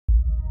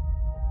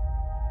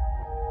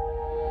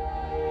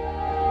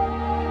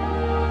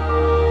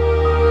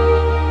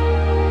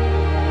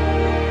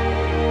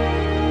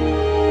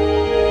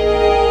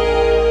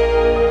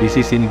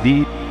this is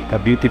indeed a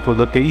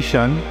beautiful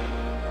occasion,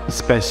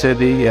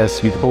 especially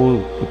as we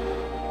hold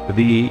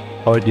the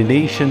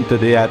ordination to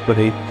the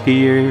Diaconate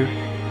here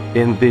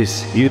in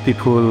this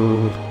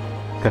beautiful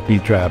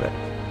cathedral.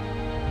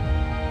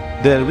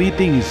 The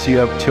readings you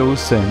have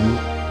chosen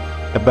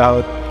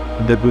about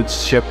the Good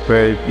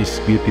Shepherd is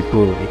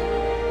beautiful,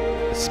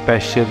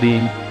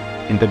 especially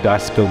in the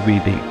Gospel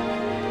reading.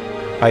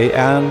 I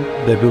am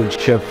the Good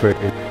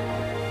Shepherd.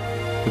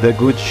 The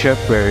Good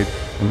Shepherd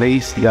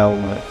lays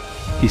down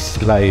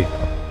his life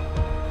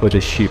for the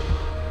sheep.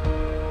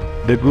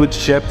 The Good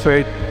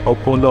Shepherd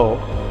Jolo,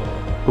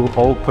 who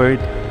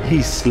offered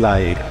his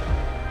life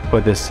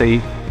for the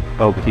sake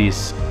of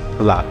his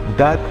flock.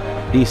 That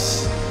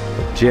is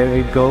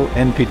Jericho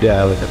and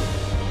Fidel,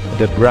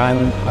 the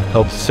brand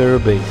of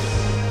service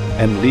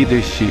and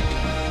leadership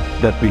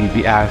that will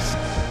be asked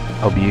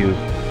of you.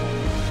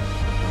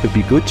 To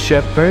be good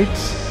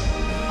shepherds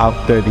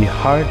after the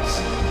hearts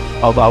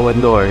of our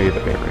Lord,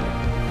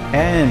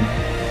 and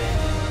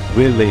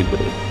willing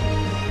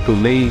to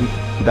lay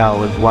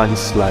down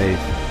one's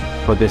life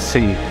for the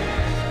sake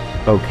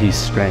of his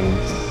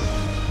strength.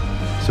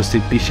 So si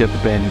Bishop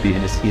Bendy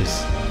is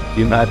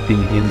yung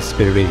ating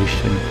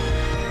inspiration.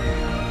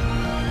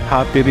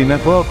 Happy rin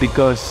ako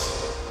because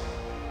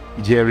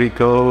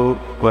Jericho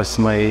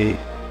was my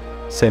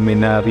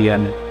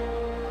seminarian.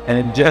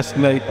 And just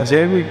like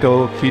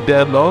Jericho,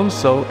 Fidel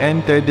also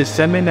entered the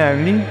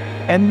seminary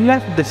and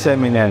left the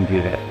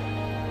seminary.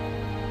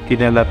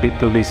 Kinalapit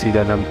tuloy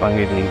sila ng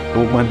Panginoon.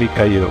 Bumalik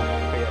kayo.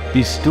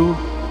 These two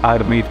are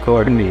my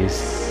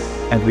cornies,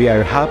 and we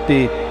are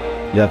happy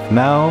that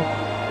now,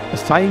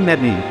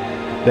 finally,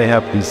 they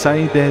have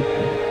decided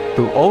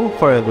to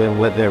offer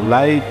them with their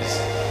lives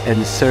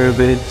and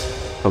service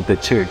of the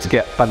church.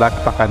 Kaya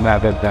palakpakan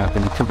natin.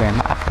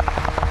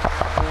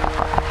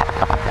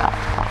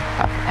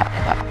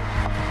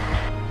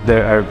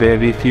 There are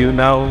very few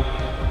now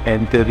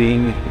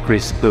entering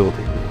Christhood.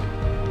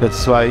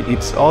 That's why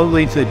it's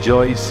always a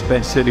joy,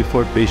 especially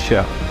for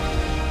Bishop,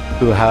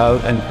 to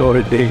have and to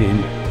ordain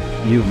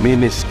new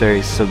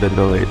ministers of the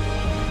Lord.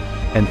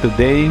 And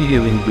today you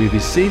will be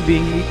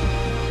receiving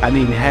an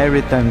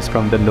inheritance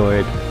from the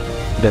Lord,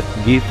 that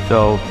gift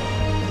of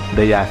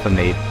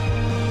Diaconate.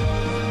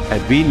 And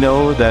we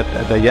know that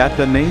the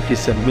Diaconate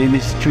is a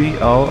ministry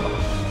of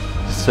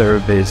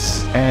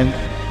service, and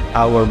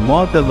our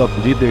model of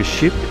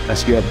leadership,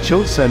 as we have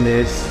chosen,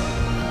 is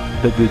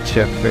the Good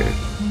Shepherd.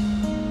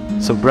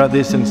 So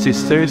brothers and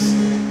sisters,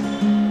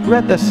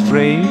 let us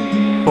pray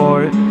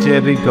for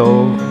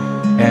Jericho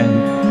and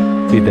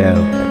Fidel.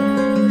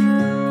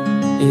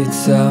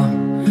 It's a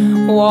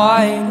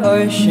wide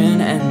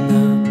ocean and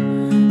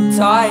the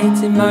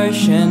tides in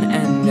motion,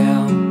 and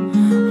our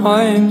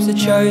homes are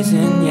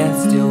chosen, yet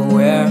still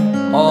we're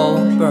all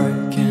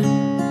broken.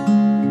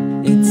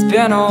 It's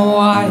been a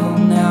while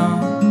now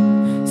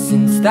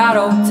since that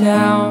old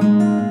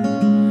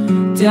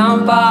town,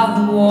 down by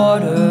the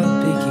water,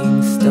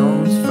 picking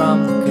stones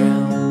from the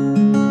ground.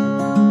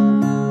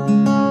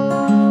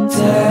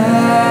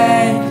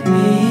 Take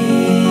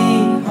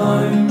me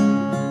home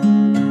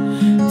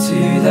to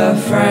the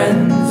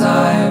friends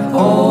I've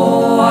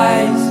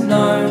always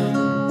known.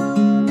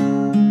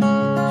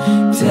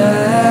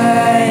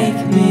 Take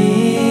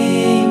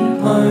me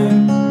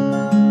home,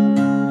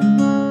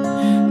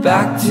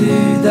 back to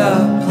the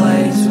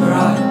place where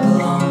I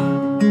belong.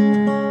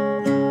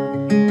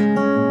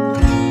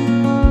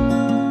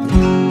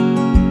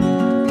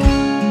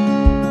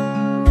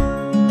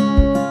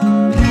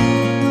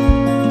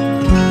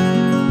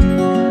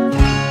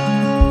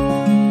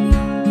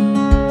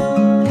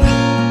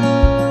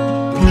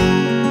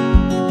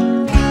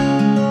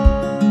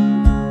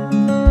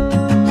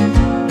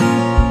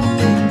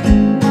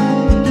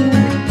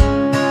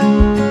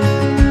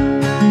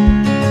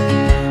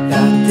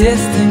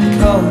 Distant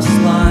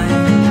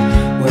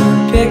coastline where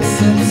pigs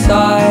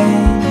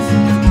subsides,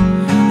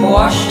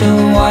 washed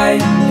away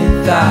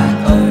with that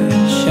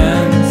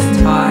ocean's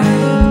tide.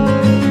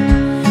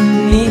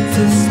 Need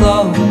to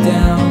slow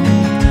down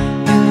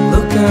and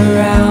look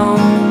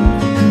around,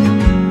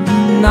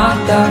 not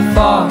that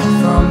far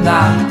from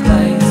that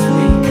place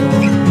we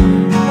call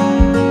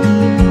home.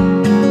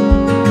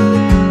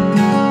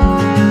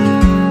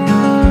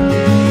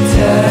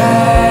 Take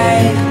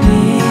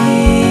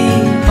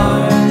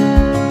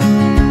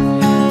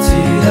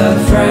the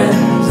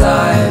friends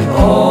I've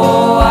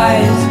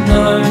always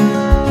known.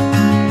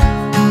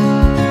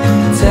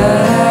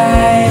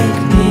 Take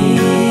me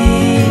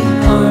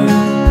home,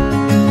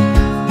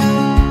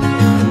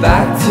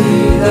 back to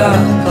the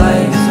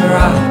place where I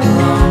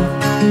belong.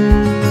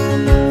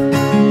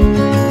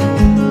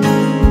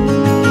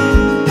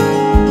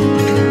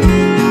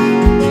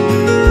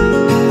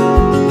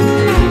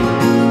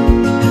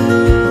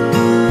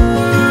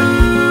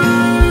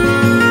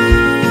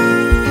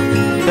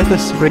 Let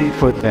us pray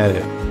for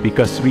that,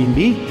 because we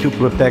need to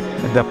protect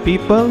the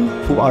people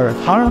who are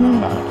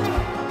harmed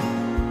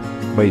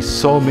by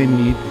so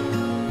many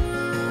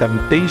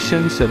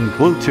temptations and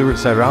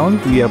vultures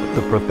around. We have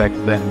to protect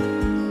them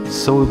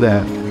so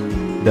that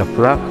the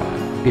flock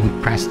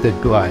entrusted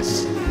to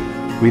us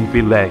will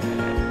be led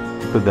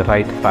to the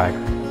right path,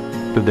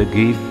 to the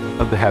gate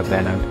of the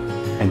heaven,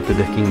 and to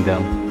the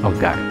kingdom of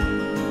God.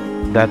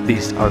 That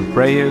is our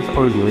prayer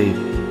for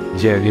Oblate,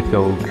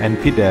 Jericho, and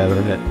Fidel,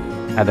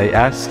 and I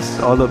ask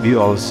all of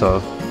you also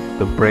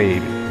to pray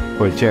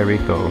for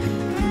Jericho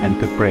and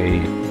to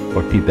pray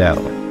for Fidel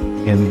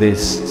in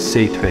this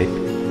sacred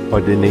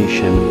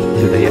ordination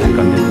to the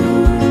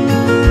Diaconate.